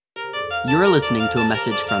You're listening to a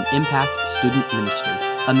message from Impact Student Ministry,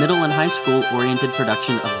 a middle and high school oriented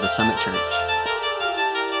production of the Summit Church.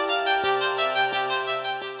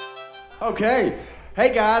 Okay.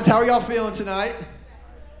 Hey guys, how are y'all feeling tonight?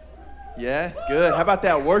 Yeah, good. How about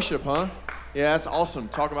that worship, huh? Yeah, that's awesome.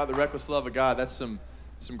 Talking about the reckless love of God. That's some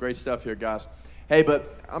great stuff here, guys. Hey,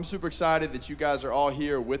 but I'm super excited that you guys are all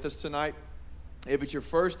here with us tonight. If it's your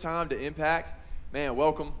first time to Impact, man,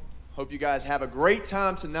 welcome. Hope you guys have a great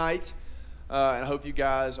time tonight. And I hope you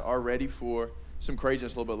guys are ready for some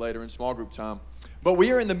craziness a little bit later in small group time. But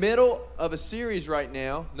we are in the middle of a series right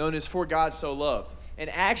now known as For God So Loved. And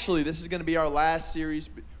actually, this is going to be our last series,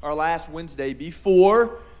 our last Wednesday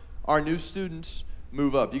before our new students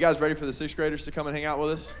move up. You guys ready for the sixth graders to come and hang out with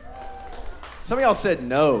us? Some of y'all said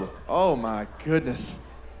no. Oh, my goodness.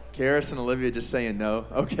 Karis and Olivia just saying no.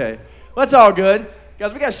 Okay. Well, that's all good.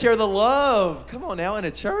 Guys, we got to share the love. Come on now, in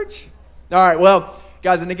a church. All right, well,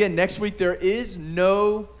 guys, and again, next week there is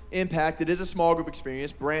no Impact. It is a small group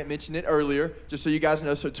experience. Brant mentioned it earlier, just so you guys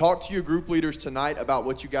know. So talk to your group leaders tonight about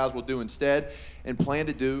what you guys will do instead and plan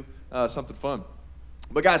to do something fun.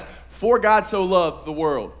 But guys, For God So Loved the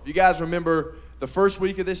World. If you guys remember the first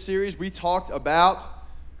week of this series, we talked about...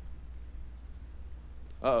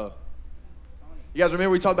 You guys remember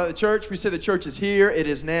we talked about the church? We said the church is here, it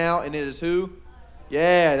is now, and it is who?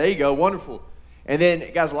 Yeah, there you go. Wonderful. And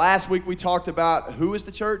then, guys, last week we talked about who is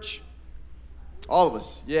the church? All of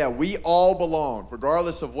us. Yeah, we all belong.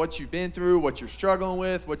 Regardless of what you've been through, what you're struggling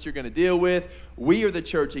with, what you're going to deal with, we are the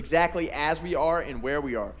church exactly as we are and where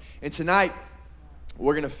we are. And tonight,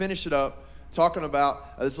 we're going to finish it up talking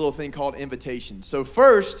about this little thing called invitation. So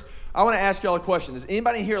first, I want to ask y'all a question. Does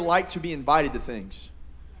anybody here like to be invited to things?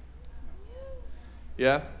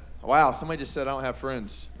 Yeah? Wow, somebody just said I don't have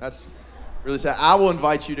friends. That's really sad. I will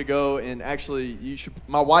invite you to go and actually,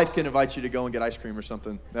 my wife can invite you to go and get ice cream or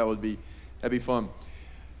something. That'd be fun.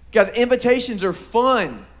 Guys, invitations are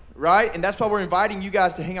fun, right? And that's why we're inviting you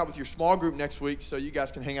guys to hang out with your small group next week so you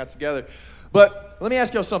guys can hang out together. But let me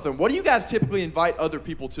ask y'all something. What do you guys typically invite other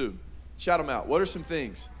people to? Shout them out. What are some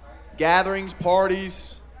things? Gatherings,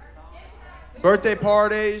 parties, birthday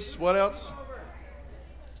parties, what else?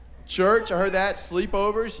 Church, I heard that.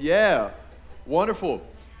 Sleepovers, yeah. Wonderful.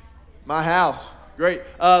 My house, great.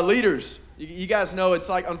 Leaders, you guys know it's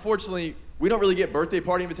like, unfortunately, we don't really get birthday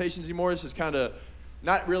party invitations anymore. This is kind of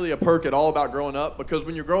not really a perk at all about growing up, because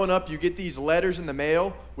when you're growing up, you get these letters in the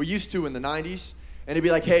mail. We used to in the 90s, and it'd be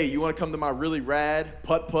like, hey, you want to come to my really rad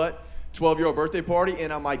putt-putt 12-year-old birthday party?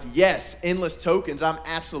 And I'm like, yes, endless tokens. I'm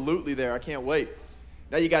absolutely there. I can't wait.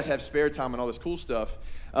 Now you guys have spare time and all this cool stuff.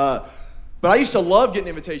 But I used to love getting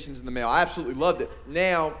invitations in the mail. I absolutely loved it.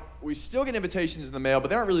 Now, we still get invitations in the mail, but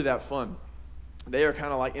they aren't really that fun. They are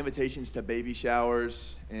kind of like invitations to baby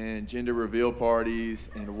showers and gender reveal parties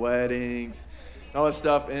and weddings and all that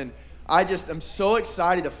stuff. And I'm so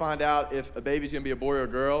excited to find out if a baby's going to be a boy or a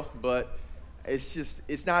girl, but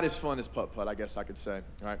it's not as fun as putt-putt, I guess I could say.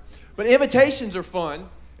 All right. But invitations are fun.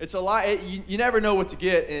 It's a lot. You never know what to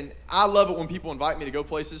get, and I love it when people invite me to go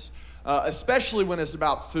places, especially when it's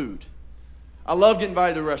about food. I love getting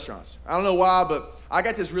invited to restaurants. I don't know why, but I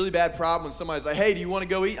got this really bad problem when somebody's like, hey, do you want to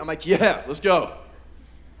go eat? I'm like, yeah, let's go.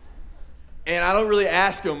 And I don't really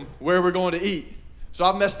ask them where we're going to eat. So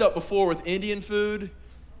I've messed up before with Indian food.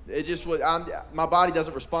 My body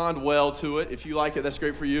doesn't respond well to it. If you like it, that's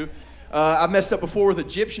great for you. I've messed up before with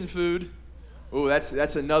Egyptian food. Oh,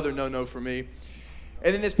 that's another no-no for me.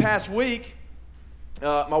 And then this past week,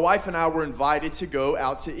 my wife and I were invited to go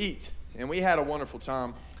out to eat. And we had a wonderful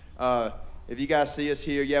time. If you guys see us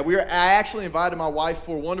here, yeah, I actually invited my wife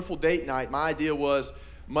for a wonderful date night. My idea was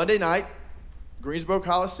Monday night, Greensboro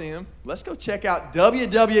Coliseum. Let's go check out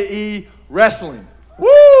WWE wrestling.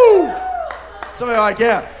 Woo! Somebody like,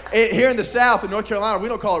 yeah. Here in the South, in North Carolina, we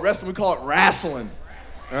don't call it wrestling, we call it wrestling.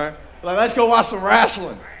 All right? Like, let's go watch some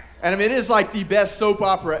wrestling. And I mean, it is like the best soap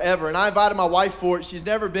opera ever. And I invited my wife for it. She's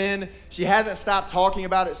never been. She hasn't stopped talking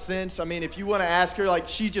about it since. I mean, if you want to ask her, like,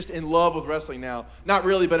 she's just in love with wrestling now. Not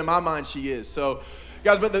really, but in my mind, she is. So,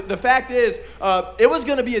 guys, but the fact is, it was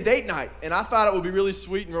going to be a date night. And I thought it would be really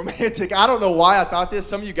sweet and romantic. I don't know why I thought this.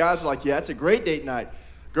 Some of you guys are like, yeah, it's a great date night.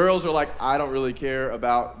 Girls are like, I don't really care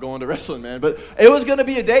about going to wrestling, man. But it was going to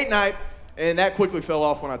be a date night. And that quickly fell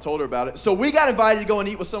off when I told her about it. So we got invited to go and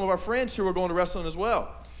eat with some of our friends who were going to wrestling as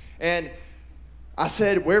well. And I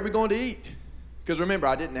said, where are we going to eat? Because remember,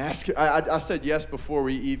 I didn't ask. I said yes before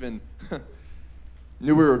we even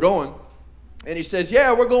knew we were going. And he says,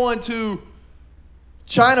 yeah, we're going to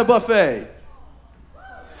China Buffet.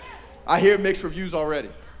 I hear mixed reviews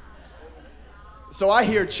already. So I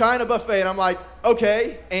hear China Buffet, and I'm like,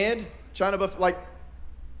 okay, and China Buffet, like,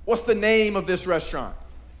 What's the name of this restaurant?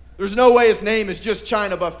 There's no way its name is just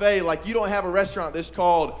China Buffet. Like, you don't have a restaurant that's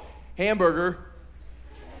called Hamburger.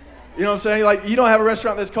 You know what I'm saying? Like, you don't have a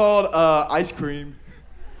restaurant that's called Ice Cream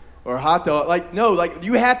or Hot Dog. Like, no, like,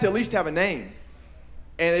 you have to at least have a name.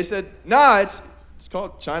 And they said, nah, it's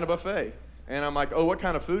called China Buffet. And I'm like, oh, what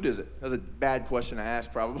kind of food is it? That was a bad question to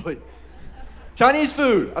ask, probably. Chinese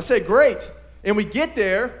food. I said, great. And we get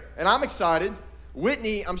there, and I'm excited.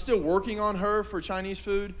 Whitney, I'm still working on her for Chinese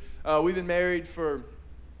food. We've been married for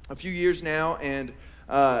a few years now, and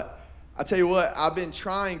I tell you what, I've been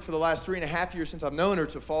trying for the last 3.5 years since I've known her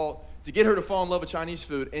to get her to fall in love with Chinese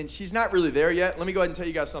food, and she's not really there yet. Let me go ahead and tell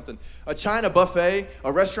you guys something. A China Buffet,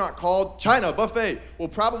 a restaurant called China Buffet, will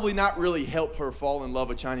probably not really help her fall in love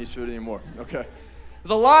with Chinese food anymore, okay? There's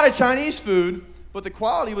a lot of Chinese food, but the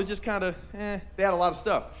quality was just kind of, they had a lot of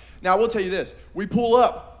stuff. Now, I will tell you this. We pull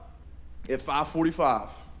up at 5:45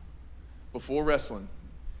 before wrestling,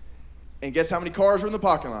 and guess how many cars were in the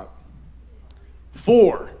parking lot?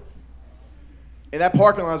 4. And that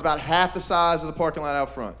parking lot is about half the size of the parking lot out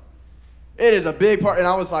front. It is a big part. And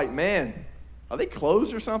I was like, man, are they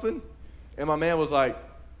closed or something? And my man was like,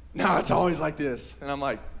 no, it's always like this. And I'm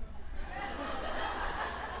like,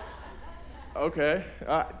 okay,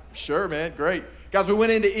 sure, man, great. Guys, we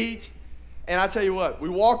went in to eat. And I tell you what, we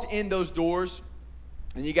walked in those doors.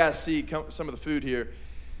 And you guys see some of the food here.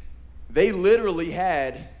 They literally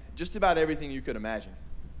had just about everything you could imagine.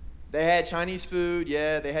 They had Chinese food,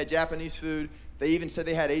 yeah. They had Japanese food. They even said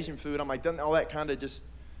they had Asian food. I'm like, doesn't all that kind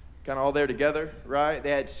of all there together, right?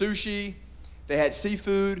 They had sushi. They had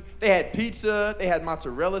seafood. They had pizza. They had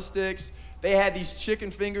mozzarella sticks. They had these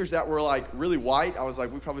chicken fingers that were like really white. I was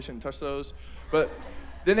like, we probably shouldn't touch those. But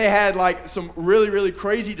then they had like some really, really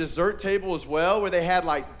crazy dessert table as well, where they had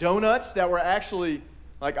like donuts that were actually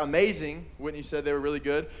like amazing. Whitney said they were really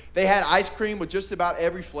good. They had ice cream with just about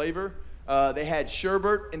every flavor. They had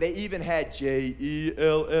sherbet, and they even had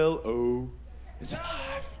Jello. It's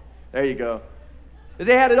alive. There you go. Because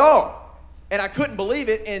they had it all. And I couldn't believe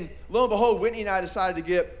it. And lo and behold, Whitney and I decided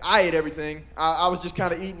I ate everything. I was just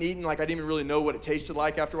kind of eating. Like I didn't even really know what it tasted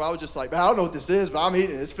like after a while. I was just like, I don't know what this is, but I'm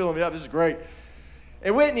eating it. It's filling me up. This is great.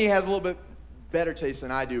 And Whitney has a little bit better taste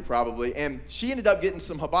than I do probably. And she ended up getting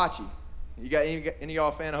some hibachi. You got any of y'all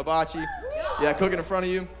a fan of hibachi? Yeah, cooking in front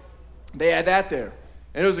of you. They had that there.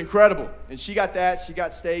 And it was incredible. And she got that. She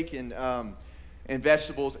got steak and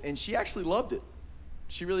vegetables. And she actually loved it.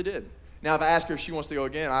 She really did. Now, if I ask her if she wants to go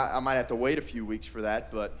again, I might have to wait a few weeks for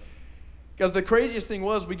that. But because the craziest thing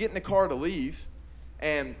was, we get in the car to leave,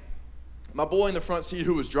 and my boy in the front seat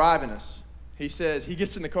who was driving us, he says, he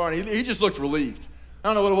gets in the car, and he just looked relieved. I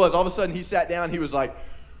don't know what it was. All of a sudden, he sat down. He was like,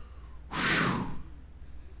 whew.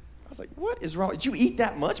 I was like, what is wrong? Did you eat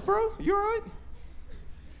that much, bro? You all right?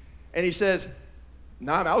 And he says,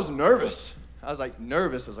 nah, I was nervous. I was like,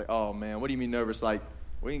 nervous? I was like, oh, man, what do you mean nervous? Like,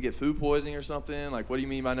 we can get food poisoning or something? Like, what do you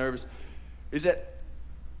mean by nervous? Is that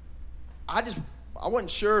I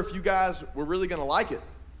wasn't sure if you guys were really going to like it.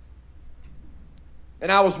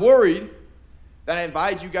 And I was worried that I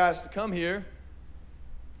invited you guys to come here,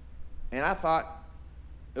 and I thought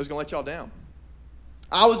it was going to let y'all down.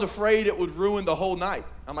 I was afraid it would ruin the whole night.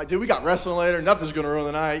 I'm like, dude, we got wrestling later. Nothing's going to ruin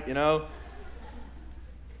the night, you know?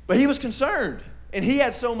 But he was concerned, and he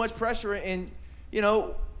had so much pressure, and, you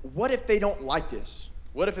know, what if they don't like this?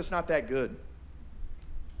 What if it's not that good?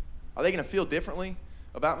 Are they going to feel differently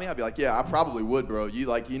about me? I'd be like, yeah, I probably would, bro.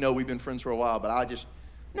 We've been friends for a while, but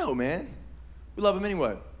no, man. We love him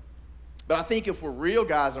anyway. But I think if we're real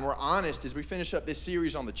guys and we're honest as we finish up this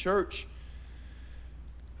series on the church,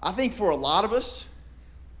 I think for a lot of us,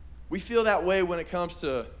 we feel that way when it comes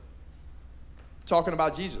to talking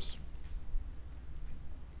about Jesus.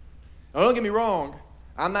 Now, don't get me wrong.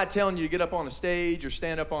 I'm not telling you to get up on a stage or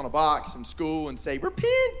stand up on a box in school and say,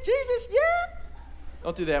 repent, Jesus, yeah.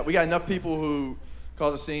 Don't do that. We got enough people who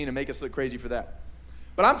cause a scene and make us look crazy for that.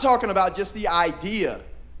 But I'm talking about just the idea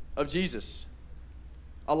of Jesus.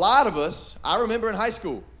 A lot of us, I remember in high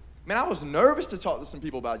school, man, I was nervous to talk to some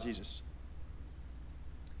people about Jesus.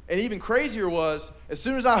 And even crazier was, as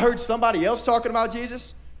soon as I heard somebody else talking about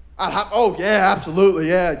Jesus, I'd hop, oh, yeah, absolutely,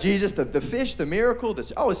 yeah, Jesus, the fish, the miracle,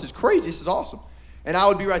 this is crazy, this is awesome. And I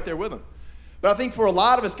would be right there with them. But I think for a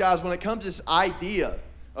lot of us guys, when it comes to this idea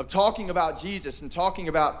of talking about Jesus and talking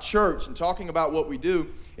about church and talking about what we do,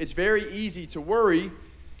 it's very easy to worry,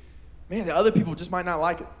 man, the other people just might not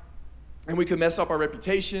like it. And we could mess up our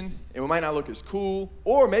reputation, and we might not look as cool,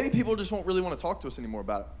 or maybe people just won't really want to talk to us anymore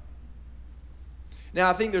about it. Now,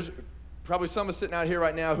 I think there's probably some of us sitting out here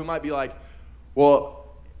right now who might be like,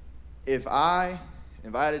 well, if I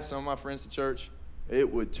invited some of my friends to church, it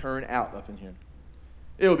would turn out up in here.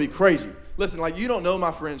 It would be crazy. Listen, like, you don't know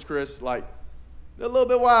my friends, Chris. Like, they're a little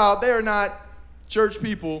bit wild. They are not church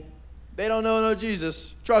people. They don't know no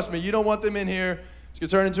Jesus. Trust me, you don't want them in here. It's going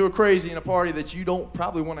to turn into a crazy in a party that you don't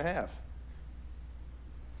probably want to have.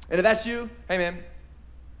 And if that's you, hey, man,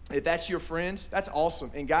 if that's your friends, that's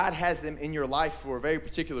awesome. And God has them in your life for a very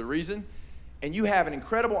particular reason. And you have an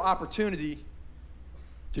incredible opportunity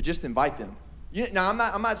to just invite them. Now,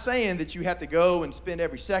 I'm not saying that you have to go and spend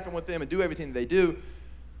every second with them and do everything that they do.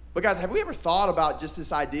 But guys, have we ever thought about just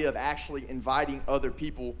this idea of actually inviting other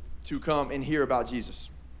people to come and hear about Jesus?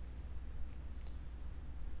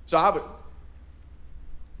 So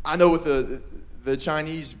I know with the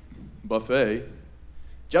Chinese buffet,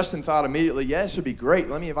 Justin thought immediately, yeah, this would be great.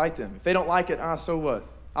 Let me invite them. If they don't like it, so what?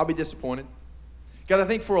 I'll be disappointed. Because I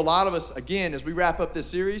think for a lot of us, again, as we wrap up this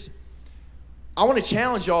series, I want to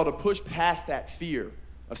challenge y'all to push past that fear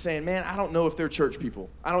of saying, man, I don't know if they're church people.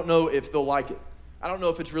 I don't know if they'll like it. I don't know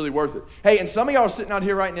if it's really worth it. Hey, and some of y'all are sitting out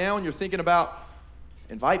here right now and you're thinking about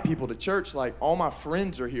invite people to church. Like, all my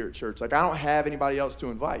friends are here at church. Like, I don't have anybody else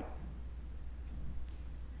to invite.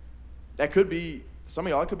 That could be some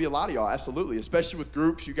of y'all. It could be a lot of y'all, absolutely, especially with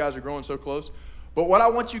groups. You guys are growing so close. But what I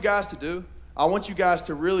want you guys to do, I want you guys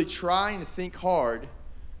to really try and think hard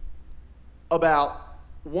about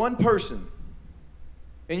one person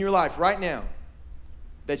in your life right now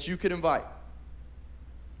that you could invite.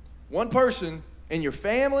 One person in your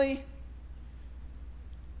family,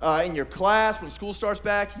 in your class when school starts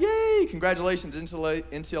back. Yay! Congratulations,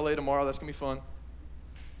 NCLA tomorrow. That's going to be fun.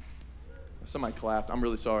 Somebody clapped. I'm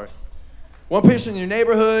really sorry. One person in your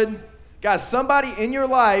neighborhood. Guys, somebody in your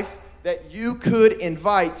life that you could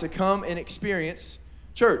invite to come and experience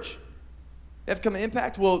church. They have to come to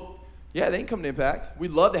Impact? Well, yeah, they can come to Impact.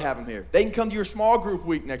 We'd love to have them here. They can come to your small group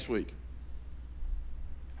week next week.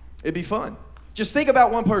 It'd be fun. Just think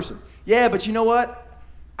about one person. Yeah, but you know what?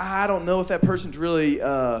 I don't know if that person's really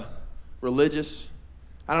religious.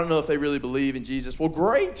 I don't know if they really believe in Jesus. Well,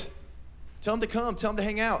 great. Tell them to come. Tell them to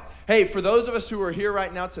hang out. Hey, for those of us who are here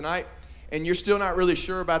right now tonight, and you're still not really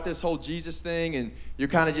sure about this whole Jesus thing, and you're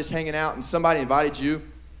kind of just hanging out, and somebody invited you,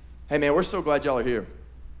 hey, man, we're so glad y'all are here.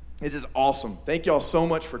 This is awesome. Thank y'all so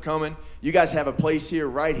much for coming. You guys have a place here,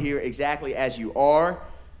 right here, exactly as you are,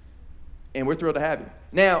 and we're thrilled to have you.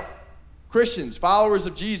 Now, Christians, followers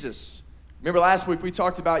of Jesus, remember last week we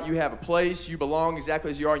talked about you have a place, you belong exactly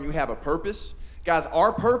as you are, and you have a purpose. Guys,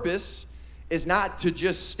 our purpose is not to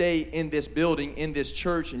just stay in this building, in this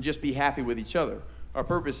church, and just be happy with each other. Our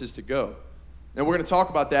purpose is to go. And we're going to talk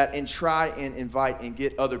about that and try and invite and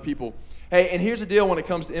get other people. Hey, and here's the deal when it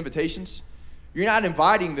comes to invitations. You're not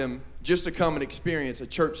inviting them just to come and experience a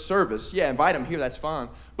church service. Yeah, invite them here, that's fine.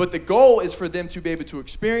 But the goal is for them to be able to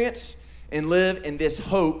experience and live in this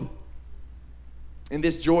hope, in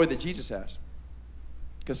this joy that Jesus has.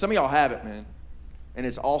 Because some of y'all have it, man. And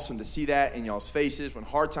it's awesome to see that in y'all's faces when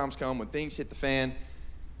hard times come, when things hit the fan.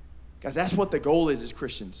 Guys, that's what the goal is as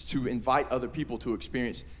Christians, to invite other people to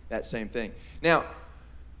experience that same thing. Now,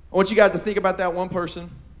 I want you guys to think about that one person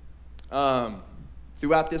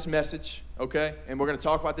throughout this message, okay? And we're going to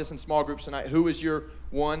talk about this in small groups tonight. Who is your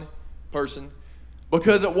one person?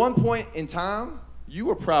 Because at one point in time, you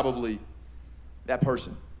were probably that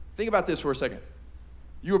person. Think about this for a second.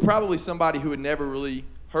 You were probably somebody who had never really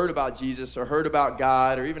heard about Jesus or heard about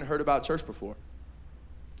God or even heard about church before.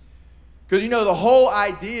 Because, you know, the whole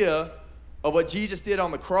idea of what Jesus did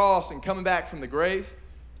on the cross and coming back from the grave,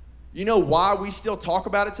 you know why we still talk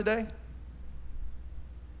about it today?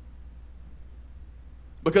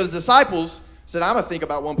 Because the disciples said, I'm going to think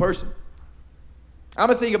about one person. I'm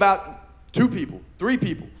going to think about 2 people, 3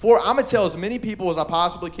 people, 4. I'm going to tell as many people as I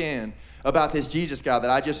possibly can about this Jesus guy that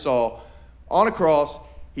I just saw on a cross.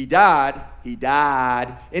 He died,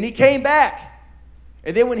 and he came back.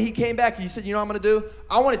 And then when he came back, he said, you know what I'm going to do?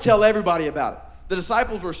 I want to tell everybody about it. The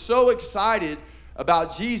disciples were so excited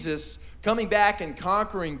about Jesus coming back and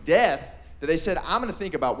conquering death that they said, I'm going to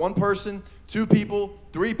think about one person, 2 people,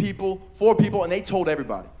 3 people, 4 people, and they told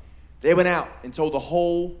everybody. They went out and told the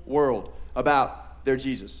whole world about their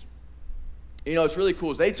Jesus. You know, it's really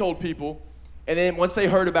cool. They told people, and then once they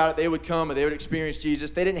heard about it, they would come and they would experience Jesus.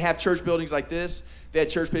 They didn't have church buildings like this. They had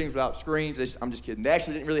church buildings without screens. I'm just kidding. They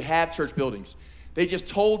actually didn't really have church buildings. They just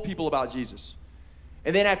told people about Jesus.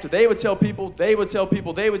 And then after they would tell people, they would tell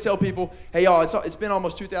people, they would tell people, hey, y'all, it's been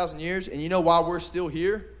almost 2,000 years, and you know why we're still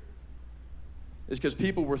here? It's because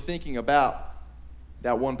people were thinking about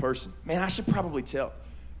that one person. Man, I should probably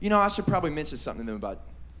mention something to them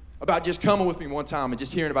about just coming with me one time and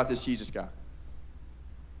just hearing about this Jesus guy.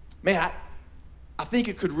 Man, I think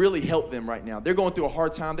it could really help them right now. They're going through a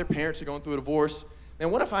hard time. Their parents are going through a divorce.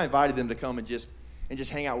 Man, what if I invited them to come and just and just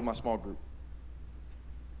hang out with my small group.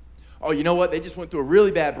 Oh, you know what? They just went through a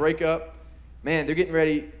really bad breakup. Man, they're getting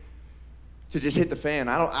ready to just hit the fan.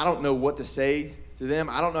 I don't know what to say to them.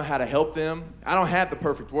 I don't know how to help them. I don't have the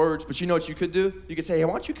perfect words, but you know what you could do? You could say, hey,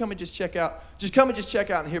 why don't you come and just check out? Just come and just check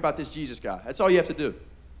out and hear about this Jesus guy. That's all you have to do.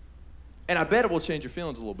 And I bet it will change your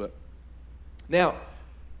feelings a little bit. Now,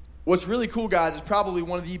 what's really cool, guys, is probably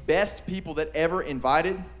one of the best people that ever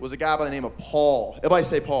invited was a guy by the name of Paul. Everybody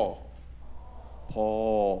say Paul.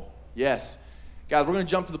 Paul. Yes. Guys, we're going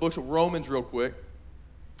to jump to the book of Romans real quick.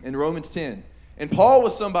 In Romans 10. And Paul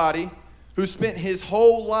was somebody who spent his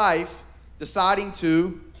whole life deciding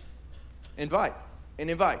to invite and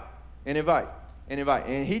invite and invite and invite.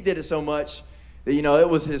 And he did it so much that, you know, it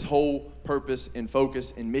was his whole purpose and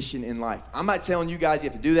focus and mission in life. I'm not telling you guys you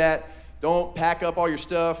have to do that. Don't pack up all your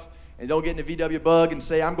stuff and don't get in a VW bug and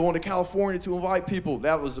say, I'm going to California to invite people.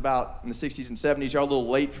 That was about in the 60s and 70s. You're a little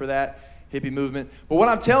late for that hippie movement. But what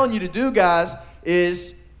I'm telling you to do, guys,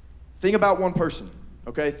 is think about one person.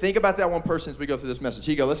 Okay, think about that one person as we go through this message.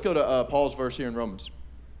 Here you go. Let's go to Paul's verse here in Romans.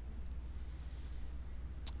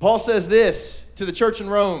 Paul says this to the church in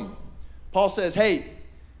Rome. Paul says, hey,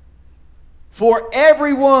 for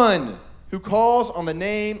everyone who calls on the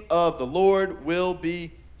name of the Lord will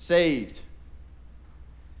be saved.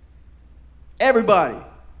 Everybody.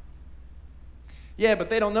 Yeah, but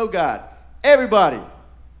they don't know God. Everybody.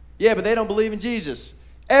 Yeah, but they don't believe in Jesus.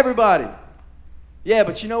 Everybody. Yeah,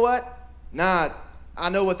 but you know what? Nah, I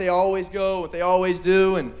know what they always go, what they always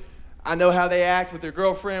do, and I know how they act with their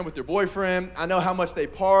girlfriend, with their boyfriend. I know how much they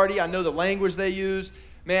party. I know the language they use.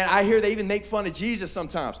 Man, I hear they even make fun of Jesus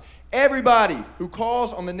sometimes. Everybody who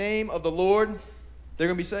calls on the name of the Lord, they're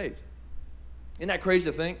going to be saved. Isn't that crazy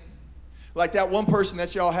to think? Like that one person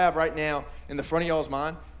that y'all have right now in the front of y'all's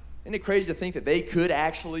mind, isn't it crazy to think that they could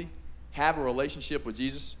actually have a relationship with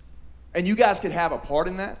Jesus? And you guys could have a part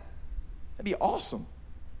in that? That'd be awesome.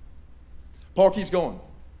 Paul keeps going.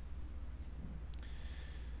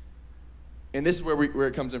 And this is where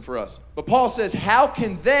it comes in for us. But Paul says, how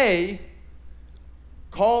can they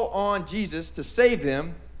call on Jesus to save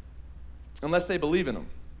them unless they believe in him?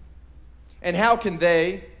 And how can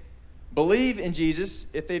they believe in Jesus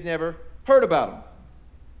if they've never heard about him?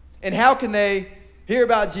 And how can they hear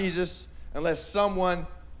about Jesus unless someone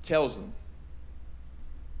tells them?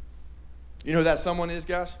 You know who that someone is,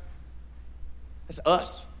 guys? It's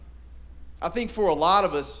us. I think for a lot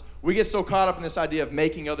of us, we get so caught up in this idea of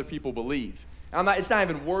making other people believe. It's not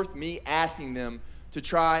even worth me asking them to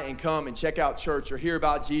try and come and check out church or hear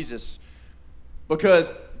about Jesus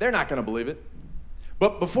because they're not going to believe it.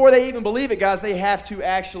 But before they even believe it, guys, they have to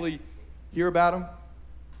actually hear about him.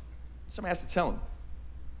 Somebody has to tell them.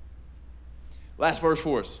 Last verse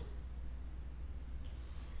for us.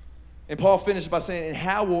 And Paul finishes by saying, and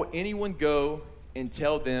how will anyone go and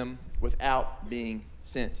tell them without being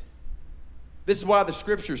sent? This is why the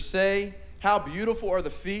scriptures say, how beautiful are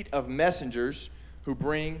the feet of messengers who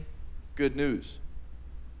bring good news.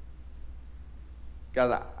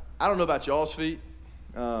 Guys, I don't know about y'all's feet,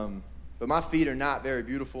 but my feet are not very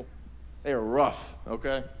beautiful. They are rough,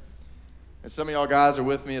 okay? And some of y'all guys are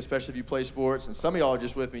with me, especially if you play sports, and some of y'all are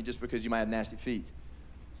just with me just because you might have nasty feet.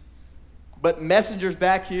 But messengers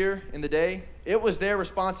back here in the day, it was their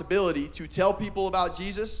responsibility to tell people about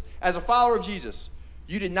Jesus. As a follower of Jesus,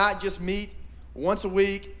 you did not just meet once a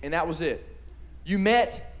week and that was it. You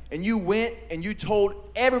met and you went and you told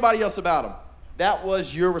everybody else about him. That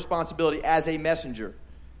was your responsibility as a messenger.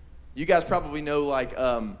 You guys probably know like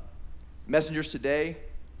messengers today.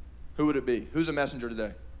 Who would it be? Who's a messenger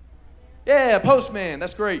today? Yeah, postman.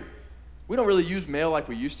 That's great. We don't really use mail like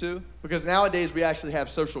we used to because nowadays we actually have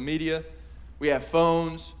social media. We have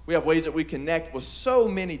phones. We have ways that we connect with so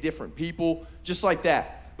many different people just like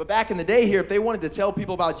that. But back in the day here, if they wanted to tell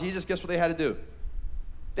people about Jesus, guess what they had to do?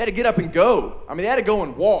 They had to get up and go. I mean, they had to go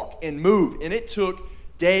and walk and move. And it took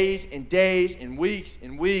days and days and weeks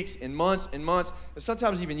and weeks and months and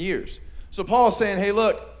sometimes even years. So Paul's saying, hey,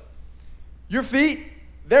 look, your feet,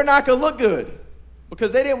 they're not going to look good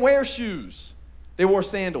because they didn't wear shoes. They wore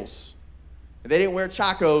sandals. And they didn't wear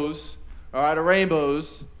chacos, all right, or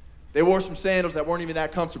rainbows. They wore some sandals that weren't even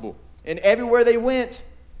that comfortable. And everywhere they went,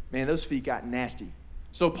 man, those feet got nasty.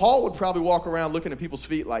 So Paul would probably walk around looking at people's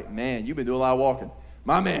feet like, man, you've been doing a lot of walking.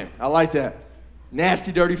 My man, I like that.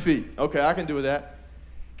 Nasty, dirty feet. Okay, I can do with that.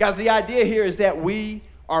 Guys, the idea here is that we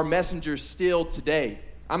are messengers still today.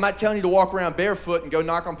 I'm not telling you to walk around barefoot and go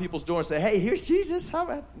knock on people's door and say, hey, here's Jesus. How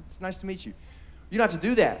about? It's nice to meet you. You don't have to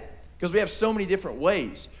do that because we have so many different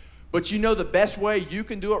ways. But you know the best way you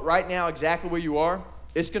can do it right now exactly where you are?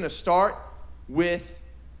 It's going to start with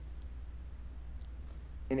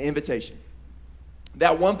an invitation.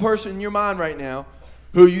 That one person in your mind right now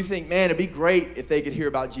who you think, man, it'd be great if they could hear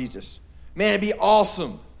about Jesus. Man, it'd be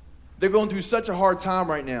awesome. They're going through such a hard time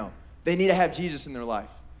right now. They need to have Jesus in their life.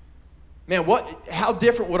 Man, how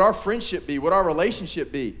different would our friendship be? Would our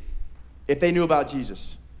relationship be if they knew about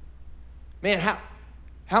Jesus? Man,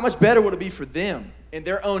 how much better would it be for them in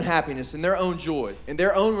their own happiness, in their own joy, in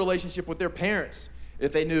their own relationship with their parents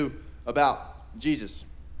if they knew about Jesus?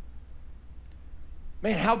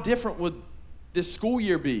 Man, how different would this school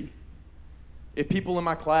year be if people in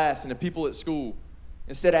my class and the people at school,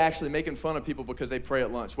 instead of actually making fun of people because they pray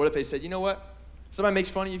at lunch, what if they said, you know what? Somebody makes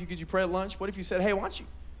fun of you because you pray at lunch. What if you said, hey, why don't you,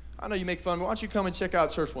 I know you make fun of me, why don't you come and check out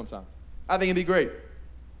church one time? I think it'd be great.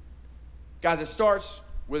 Guys, it starts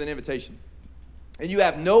with an invitation. And you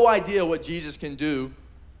have no idea what Jesus can do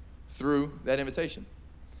through that invitation.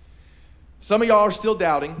 Some of y'all are still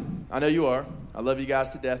doubting. I know you are. I love you guys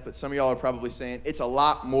to death, but some of y'all are probably saying it's a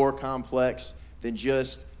lot more complex than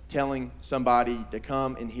just telling somebody to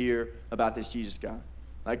come and hear about this Jesus guy.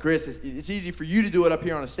 Like, Chris, it's easy for you to do it up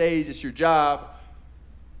here on a stage. It's your job.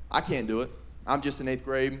 I can't do it. I'm just in 8th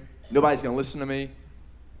grade. Nobody's going to listen to me.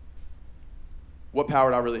 What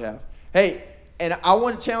power do I really have? Hey, and I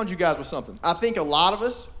want to challenge you guys with something. I think a lot of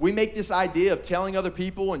us, we make this idea of telling other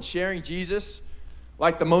people and sharing Jesus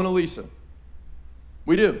like the Mona Lisa.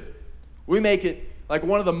 We do. We make it like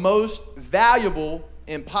one of the most valuable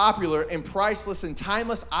and popular and priceless and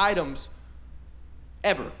timeless items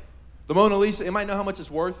ever. The Mona Lisa, anybody know how much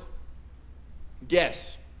it's worth?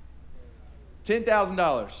 Guess.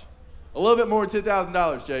 $10,000. A little bit more than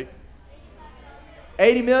 $10,000, Jake.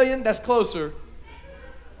 80 million? That's closer.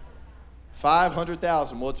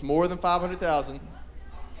 500,000. Well, it's more than 500,000.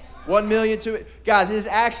 1 million to it. Guys, it is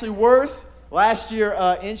actually worth, last year,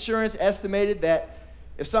 insurance estimated that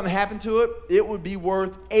if something happened to it, it would be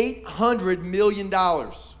worth $800 million.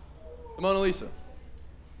 The Mona Lisa.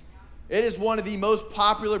 It is one of the most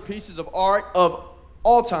popular pieces of art of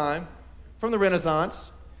all time from the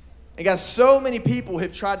Renaissance. And guys, so many people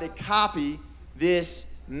have tried to copy this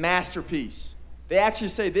masterpiece. They actually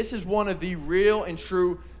say this is one of the real and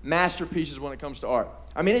true masterpieces when it comes to art.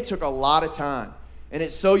 I mean, it took a lot of time. And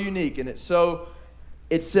it's so unique and it's so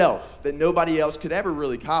itself that nobody else could ever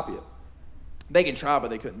really copy it. They can try, but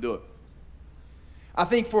they couldn't do it. I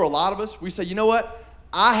think for a lot of us, we say, you know what?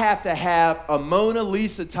 I have to have a Mona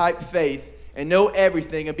Lisa type faith and know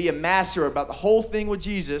everything and be a master about the whole thing with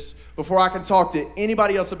Jesus before I can talk to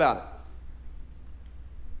anybody else about it.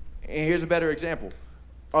 And here's a better example.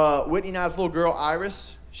 Whitney and I's little girl,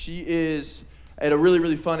 Iris, she is at a really,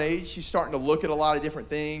 really fun age. She's starting to look at a lot of different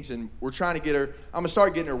things, and we're trying to get her, I'm going to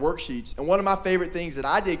start getting her worksheets. And one of my favorite things that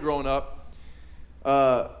I did growing up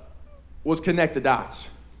was connect the dots.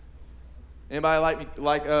 Anybody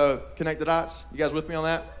like connect the dots? You guys with me on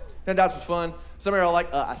that? Connect the dots was fun. Some of y'all are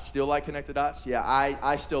like, I still like connect the dots. Yeah,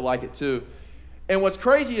 I still like it too. And what's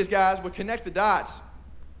crazy is, guys, with connect the dots,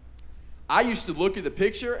 I used to look at the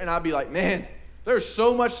picture and I'd be like, man, there's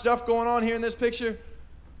so much stuff going on here in this picture.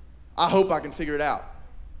 I hope I can figure it out.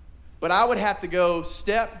 But I would have to go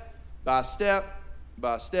step by step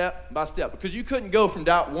by step by step, because you couldn't go from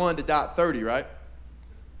dot 1 to dot 30, right?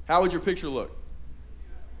 How would your picture look?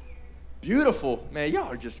 Beautiful. Man,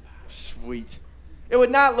 y'all are just sweet. It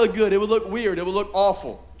would not look good. It would look weird. It would look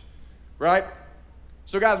awful, right?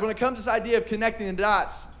 So, guys, when it comes to this idea of connecting the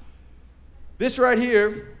dots, this right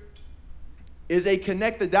here is a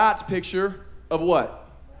connect the dots picture of what?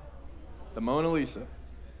 The Mona Lisa.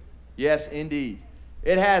 Yes, indeed.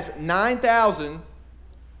 It has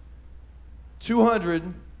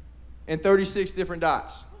 9,236 different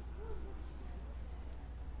dots.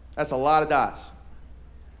 That's a lot of dots.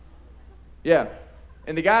 Yeah.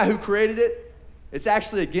 And the guy who created it, it's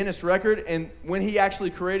actually a Guinness record. And when he actually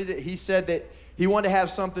created it, he said that he wanted to have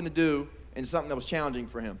something to do and something that was challenging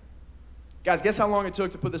for him. Guys, guess how long it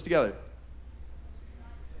took to put this together?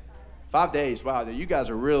 5 days. Wow, you guys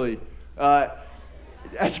are really,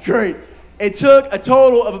 that's great. It took a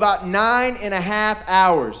total of about 9.5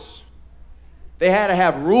 hours. They had to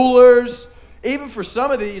have rulers. Even for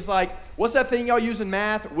some of these, like, what's that thing y'all use in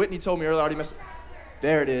math? Whitney told me earlier, I already messed.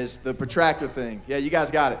 There it is, the protractor thing. Yeah, you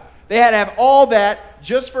guys got it. They had to have all that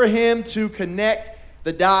just for him to connect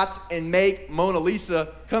the dots and make Mona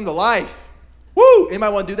Lisa come to life. Woo!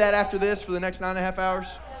 Anybody want to do that after this for the next 9.5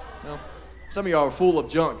 hours? No? Some of y'all are full of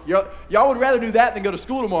junk. Y'all would rather do that than go to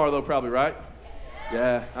school tomorrow, though, probably, right?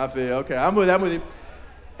 Yeah, I feel. Okay, I'm with you.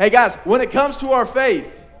 Hey, guys, when it comes to our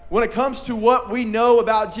faith, when it comes to what we know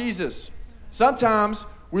about Jesus, sometimes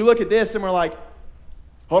we look at this and we're like,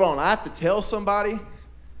 hold on, I have to tell somebody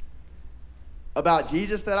about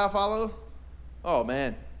Jesus that I follow? Oh,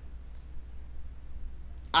 man.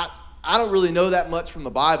 I don't really know that much from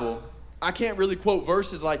the Bible. I can't really quote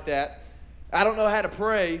verses like that. I don't know how to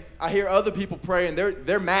pray. I hear other people pray, and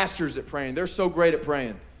they're masters at praying. They're so great at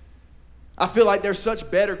praying. I feel like they're such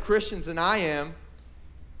better Christians than I am.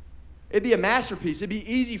 It'd be a masterpiece. It'd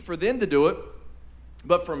be easy for them to do it.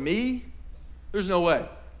 But for me, there's no way.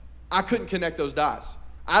 I couldn't connect those dots.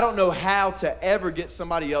 I don't know how to ever get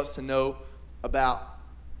somebody else to know about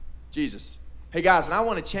Jesus. Hey, guys, and I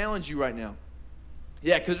want to challenge you right now.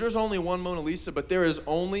 Yeah, because there's only one Mona Lisa, but there is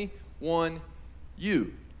only one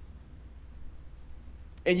you.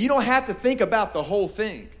 And you don't have to think about the whole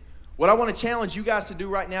thing. What I want to challenge you guys to do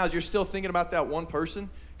right now is you're still thinking about that one person.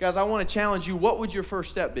 Guys, I want to challenge you, what would your first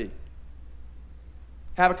step be?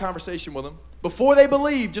 Have a conversation with them. Before they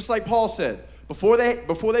believe, just like Paul said, before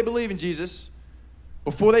they believe in Jesus,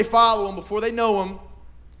 before they follow him, before they know him,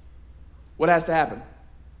 what has to happen?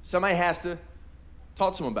 Somebody has to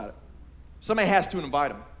talk to them about it. Somebody has to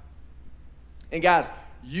invite them. And guys,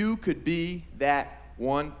 you could be that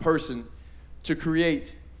one person to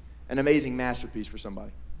create an amazing masterpiece for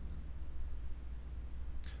somebody.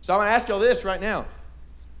 So I'm going to ask y'all this right now.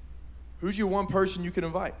 Who's your one person you could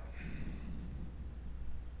invite?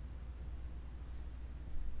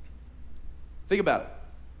 Think about it.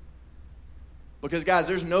 Because, guys,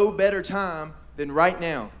 there's no better time than right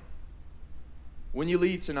now. When you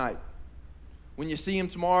leave tonight, when you see him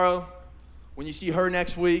tomorrow, when you see her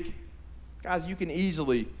next week, guys, you can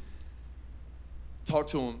easily talk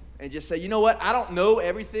to him and just say, you know what? I don't know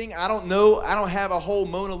everything. I don't have a whole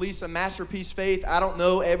Mona Lisa masterpiece faith. I don't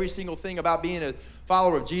know every single thing about being a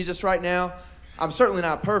follower of Jesus right now. I'm certainly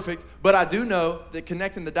not perfect, but I do know that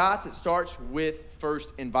connecting the dots, it starts with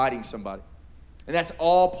first inviting somebody. And that's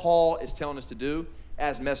all Paul is telling us to do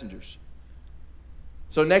as messengers.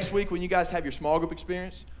 So next week when you guys have your small group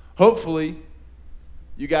experience, hopefully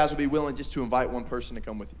you guys will be willing just to invite one person to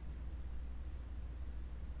come with you.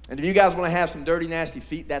 And if you guys want to have some dirty, nasty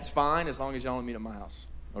feet, that's fine as long as y'all don't meet at my house,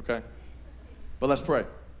 okay? But let's pray.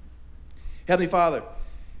 Heavenly Father,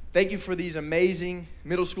 thank you for these amazing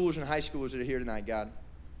middle schoolers and high schoolers that are here tonight, God.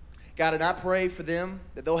 God, and I pray for them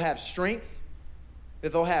that they'll have strength,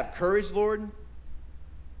 that they'll have courage, Lord,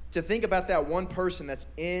 to think about that one person that's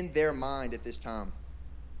in their mind at this time.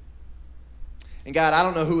 And God, I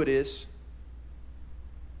don't know who it is.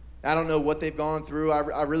 I don't know what they've gone through.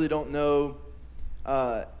 I really don't know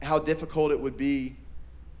how difficult it would be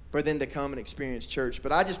for them to come and experience church.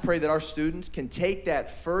 But I just pray that our students can take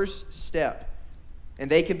that first step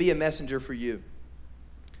and they can be a messenger for you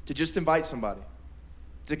to just invite somebody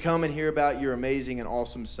to come and hear about your amazing and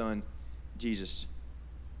awesome son, Jesus.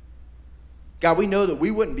 God, we know that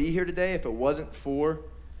we wouldn't be here today if it wasn't for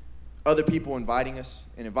other people inviting us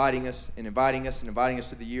and inviting us and inviting us and inviting us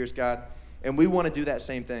through the years, God. And we want to do that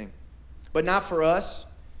same thing. But not for us,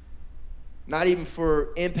 not even for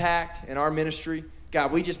Impact and our ministry.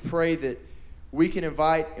 God, we just pray that we can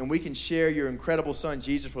invite and we can share your incredible son,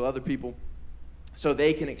 Jesus, with other people so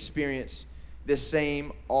they can experience this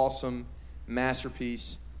same awesome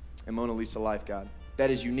masterpiece and Mona Lisa life, God.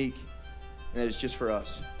 That is unique and that is just for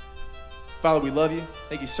us. Father, we love you.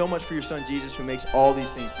 Thank you so much for your son, Jesus, who makes all these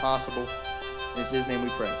things possible. And it's in his name we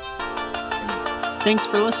pray. Amen. Thanks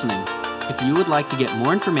for listening. If you would like to get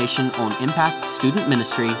more information on Impact Student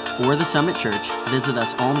Ministry or the Summit Church, visit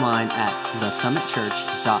us online at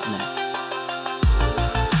thesummitchurch.net.